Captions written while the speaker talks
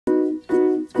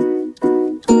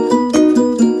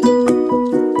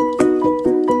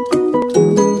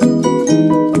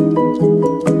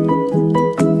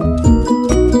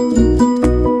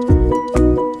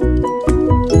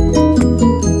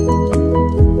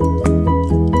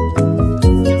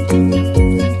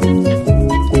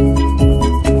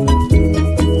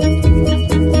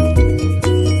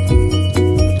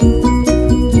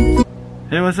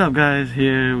up, guys?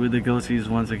 Here with the ghosties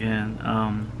once again.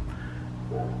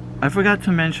 I forgot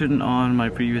to mention on my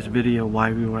previous video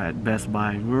why we were at Best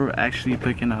Buy. We were actually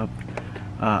picking up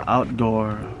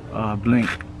outdoor Blink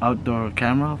outdoor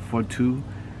camera for $2,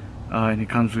 and it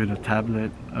comes with a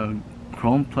tablet,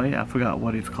 Chrome Play. I forgot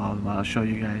what it's called, but I'll show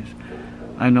you guys.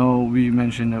 I know we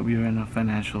mentioned that we were in a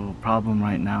financial problem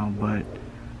right now, but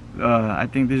I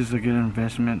think this is a good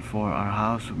investment for our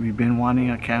house. We've been wanting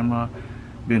a camera,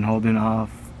 been holding off,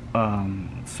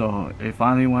 so it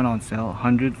finally went on sale,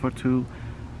 100 for $2.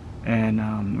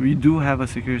 And we do have a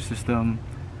security system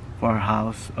for our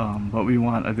house, but we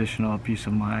want additional peace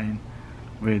of mind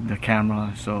with the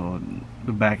camera, so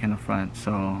the back and the front.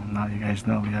 So now you guys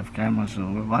know we have cameras, so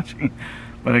we're watching.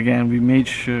 But again, we made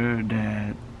sure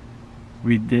that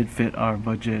we did fit our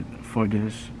budget for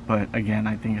this. But again,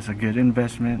 I think it's a good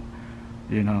investment,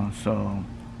 you know, so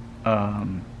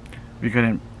we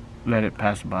couldn't let it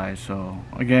pass by. So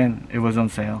again, it was on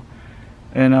sale.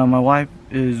 And my wife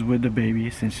is with the baby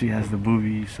since she has the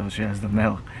booby, so she has the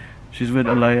milk. She's with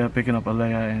Alea, picking up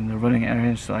Alea, and they're running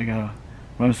errands, so I gotta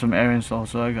run some errands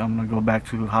also. I'm gonna go back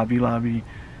to Hobby Lobby,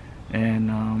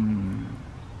 and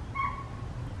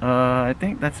I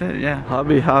think that's it. Yeah,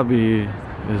 Hobby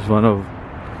is one of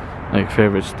my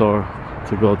favorite store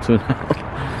to go to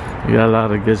now. You got a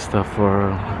lot of good stuff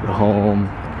for the home,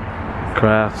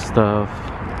 craft stuff,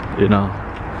 you know.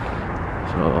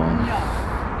 So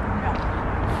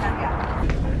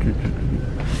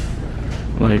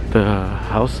like the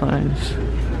house signs,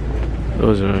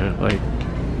 those are like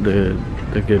the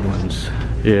good ones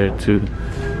here to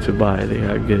buy. They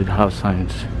got good house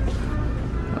signs,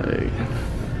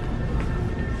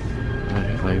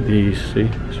 like these. See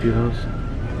those?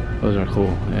 Those are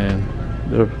cool, and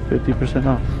they're 50%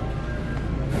 off.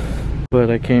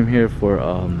 But I came here for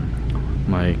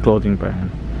my clothing brand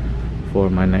for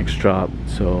my next drop.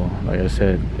 So like I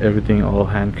said, everything all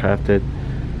handcrafted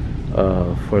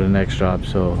for the next drop,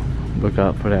 so look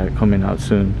out for that coming out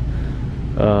soon,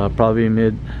 probably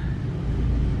mid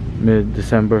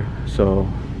December. So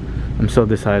I'm still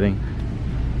deciding.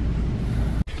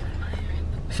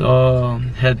 So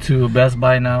head to Best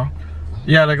Buy now.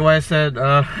 Yeah, like what I said,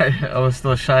 I was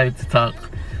still shy to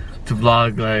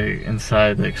vlog like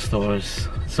inside like stores,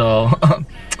 so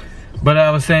but I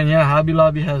was saying, yeah, Hobby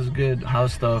Lobby has good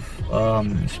house stuff,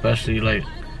 especially like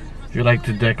if you like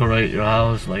to decorate your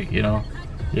house, like, you know,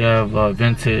 you have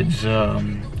vintage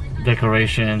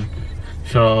decoration,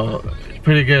 so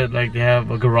pretty good. Like they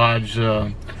have a garage,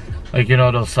 like, you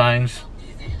know, those signs,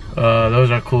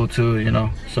 those are cool too, you know.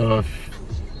 So if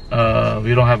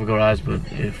we don't have a garage, but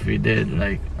if we did,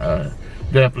 like,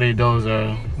 definitely those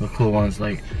are the cool ones,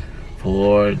 like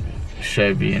Ford,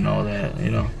 Chevy and all that,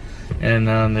 you know. And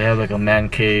they have like a man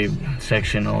cave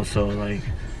section also, like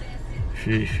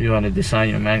if you want to design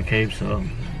your man cave. So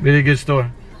really good store.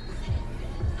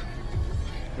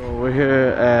 So we're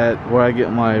here at where I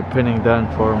get my printing done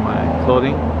for my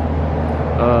clothing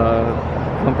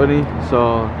company.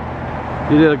 So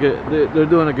they're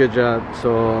doing a good job,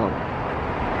 so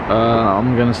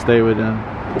I'm gonna stay with them.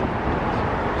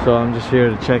 So I'm just here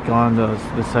to check on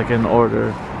the second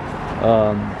order.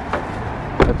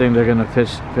 I think they're gonna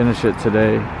finish it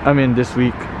today, I mean this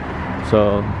week,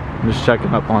 so I'm just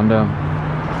checking up on them.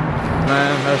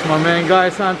 Man, that's my main guy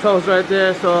Santos right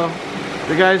there. So if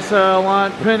you guys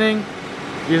want printing,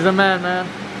 he's the man, man.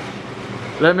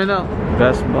 Let me know.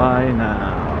 Best Buy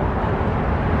now.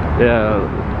 Yeah,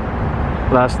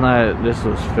 last night this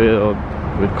was filled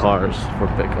with cars for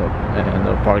pickup and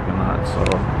the parking lot, so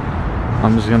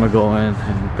I'm just gonna go in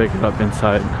and pick it up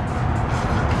inside.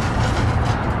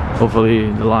 Hopefully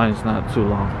the line's not too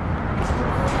long.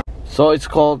 So it's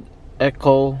called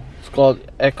Echo. It's called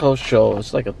Echo Show.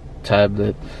 It's like a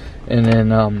tablet, and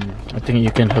then I think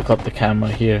you can hook up the camera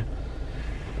here.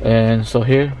 And so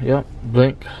here, yep,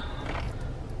 Blink.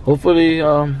 Hopefully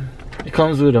it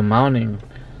comes with a mounting.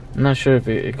 I'm not sure if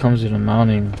it comes with a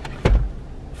mounting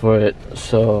for it.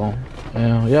 So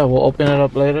yeah, we'll open it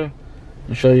up later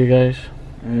and show you guys.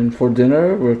 And for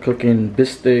dinner, we're cooking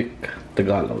bistek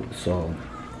Tagalog. So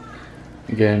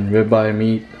again, ribeye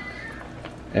meat,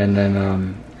 and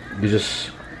then you just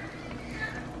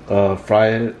fry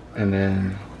it and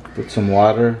then put some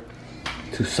water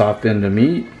to soften the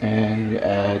meat, and you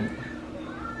add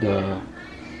the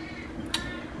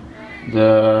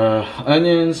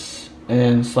onions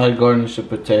and side garnish of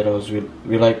potatoes.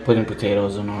 We like putting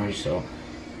potatoes in ours, so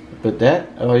put that.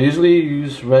 I usually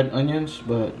use red onions,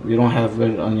 but we don't have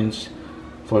red onions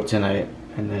for tonight,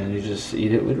 and then you just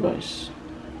eat it with rice.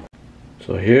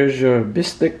 So here's your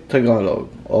bistek Tagalog,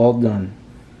 all done.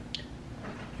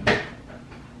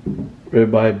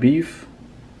 ribeye beef,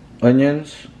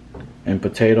 onions, and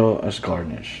potato as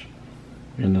garnish.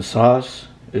 And the sauce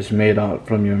is made out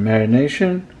from your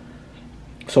marination,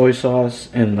 soy sauce,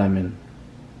 and lemon.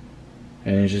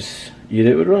 And you just eat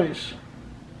it with rice.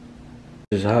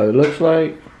 This is how it looks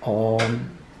like on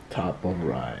top of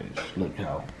rice. Look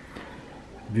how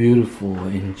beautiful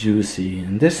and juicy.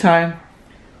 And this time,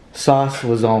 sauce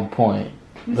was on point.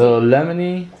 A little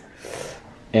lemony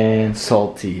and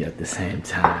salty at the same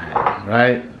time,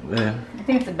 right? Yeah. I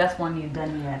think it's the best one you've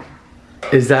done yet.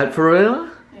 Is that for real?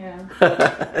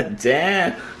 Yeah.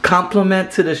 Damn.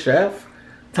 Compliment to the chef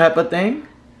type of thing?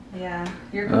 Yeah.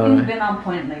 Your cooking's been on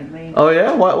point lately. Oh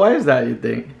yeah? Why is that, you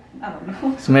think? I don't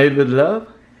know. It's made with love?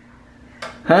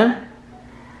 Huh?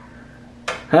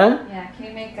 Huh? Yeah, can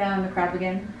you make the crab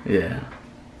again? Yeah.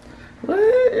 Well,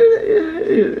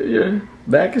 your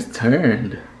back is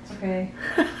turned. It's okay.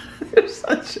 You're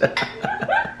such a...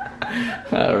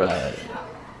 Alright.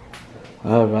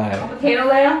 Alright. Potato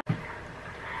layer?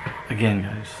 Again,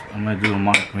 guys, I'm gonna do a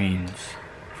Mark Green's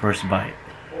first bite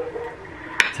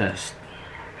test.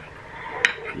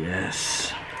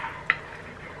 Yes.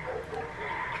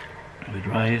 With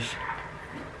rice.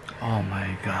 Oh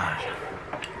my god.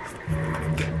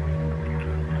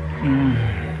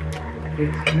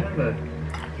 It's kind of a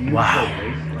wow.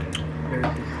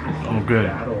 Oh, good.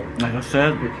 Like I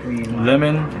said,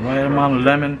 lemon, right amount of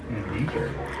lemon.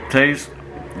 Taste,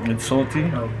 it's salty.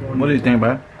 What do you think,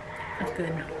 bro? That's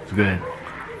good. It's good.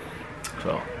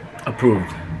 So,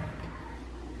 approved.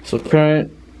 So,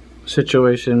 current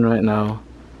situation right now.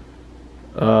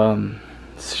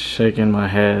 Shaking my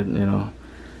head, you know,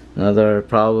 another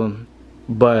problem,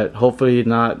 but hopefully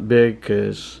not big,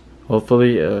 because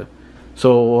hopefully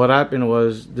so what happened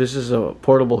was, this is a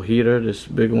portable heater, this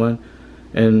big one,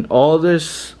 and all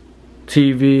this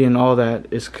TV and all that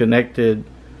is connected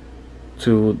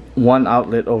to one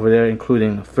outlet over there,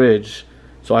 including the fridge.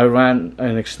 So I ran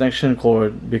an extension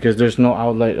cord because there's no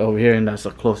outlet over here, and that's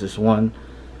the closest one.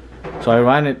 So I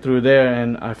ran it through there,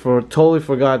 and I totally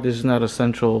forgot this is not a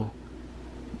central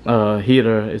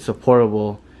heater, it's a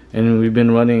portable, and we've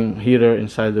been running heater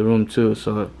inside the room too,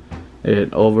 so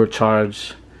it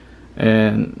overcharged,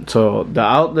 and so the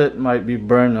outlet might be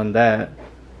burned on that,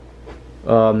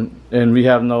 and we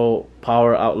have no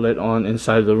power outlet on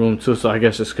inside the room too, so I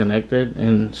guess it's connected.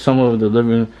 And some of the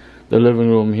living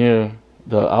room here,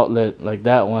 the outlet like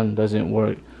that one doesn't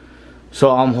work.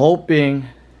 So I'm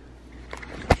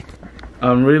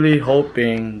really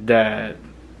hoping that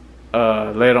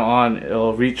later on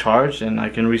it'll recharge and I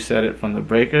can reset it from the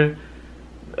breaker,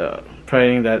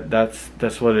 praying that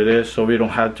that's what it is, so we don't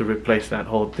have to replace that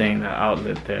whole thing, that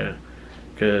outlet there,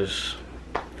 because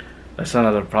that's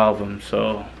another problem.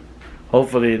 So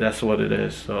hopefully that's what it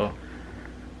is. So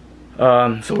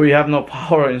so we have no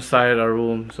power inside our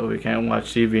room, so we can't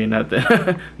watch TV, nothing.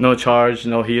 No charge,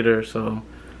 no heater. So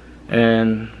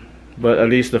but at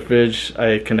least the fridge,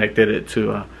 I connected it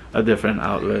to a different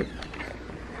outlet.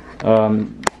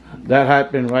 That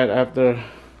happened right after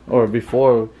or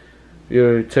before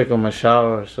you took him a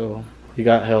shower, so he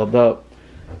got held up,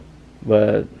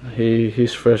 but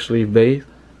he's freshly bathed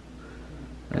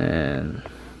and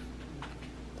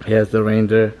he has the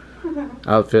reindeer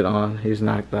outfit on. He's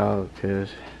knocked out because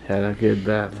he had a good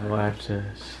bath. My wife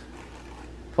just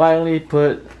finally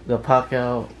put the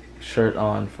Pacquiao shirt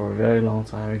on for a very long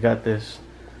time. We got this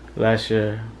last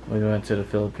year when we went to the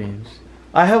Philippines.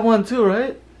 I have one too,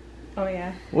 right? Oh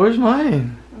yeah. Where's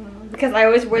mine? Because I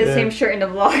always wear the same shirt in the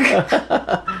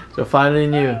vlog. So finally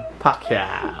new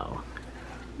Pacquiao.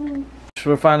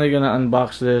 We're finally gonna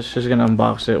unbox this. She's gonna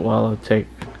unbox it while I take,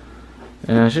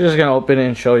 and she's just gonna open it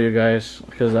and show you guys,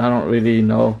 because I don't really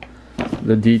know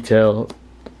the detail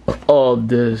of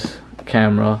this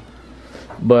camera,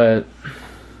 but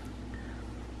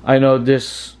I know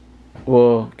this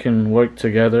can work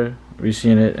together. We've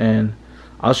seen it, and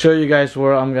I'll show you guys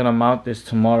where I'm gonna mount this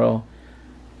tomorrow.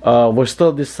 We're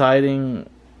still deciding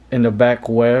in the back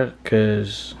where,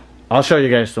 because I'll show you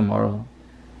guys tomorrow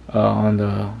on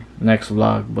the next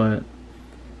vlog, but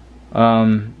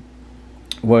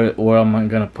where am I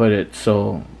gonna put it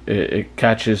so it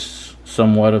catches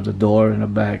somewhat of the door in the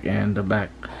back and the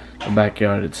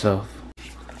backyard itself.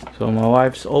 So my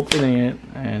wife's opening it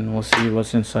and we'll see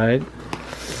what's inside.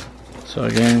 So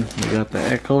again, we got the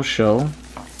Echo Show.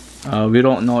 We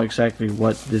don't know exactly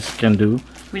what this can do.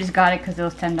 We just got it because it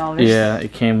was $10. Yeah,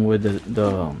 it came with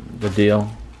the deal.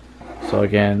 So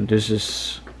again, this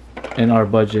is in our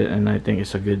budget, and I think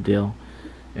it's a good deal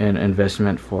and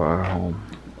investment for our home.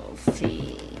 We'll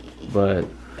see. But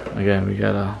again, we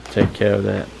gotta take care of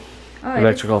that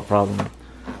electrical problem.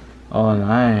 Oh,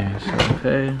 nice.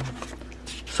 Okay.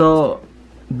 So,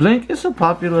 Blink is a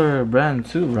popular brand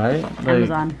too, right? Like,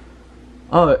 Amazon.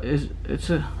 Oh, it's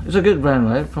a good brand,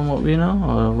 right? From what we know,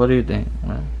 or what do you think?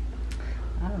 Right?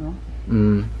 I don't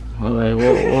know.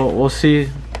 Well, we'll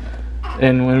see,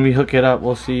 and when we hook it up,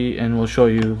 we'll see, and we'll show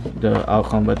you the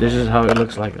outcome. But this is how it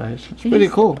looks like, guys. It's pretty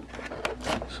cool.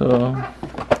 So,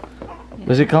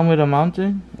 does it come with a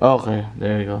mounting? Oh, okay,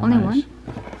 there you go. Only one?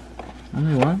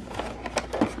 Only one?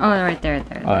 Oh, right there.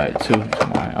 Alright, two.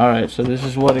 Alright, so this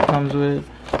is what it comes with.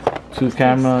 Two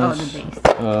cameras.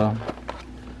 Oh, the base.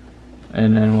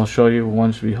 And then we'll show you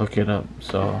once we hook it up.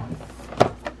 So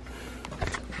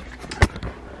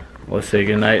we'll say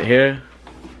goodnight here.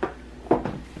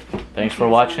 Thanks for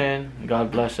watching. God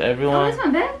bless everyone. Oh, that's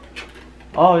my bed?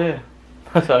 Oh yeah.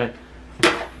 Sorry.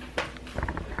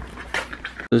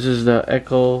 This is the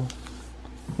Echo.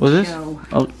 What's this? Show.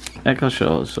 Oh, Echo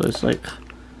Show. So it's like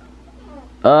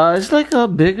a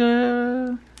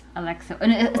bigger Alexa.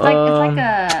 It's like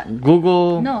a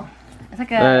Google. No, it's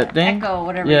like a thing? Echo,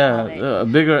 whatever. Yeah, you call it. a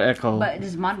bigger Echo. But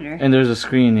it's monitor. And there's a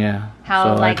screen, yeah.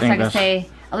 How so like so I can that's... say,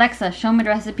 Alexa, show me the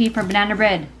recipe for banana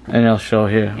bread. And it'll show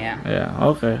here. Yeah. Yeah.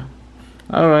 Okay.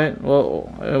 All right.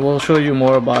 Well, we'll show you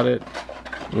more about it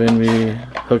when we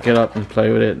hook it up and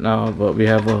play with it now. But we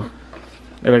have a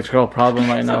electrical problem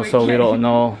right now, so we don't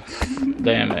know.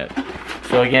 Damn it.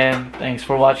 So again, thanks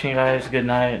for watching, guys. Good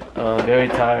night. Very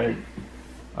tired.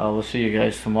 We'll see you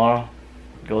guys tomorrow.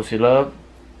 Go see love.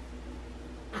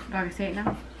 Do I say it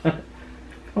now?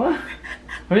 What?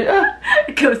 Yeah.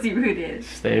 Go see Rooted.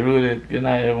 Stay rooted. Good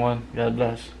night, everyone. God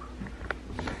bless.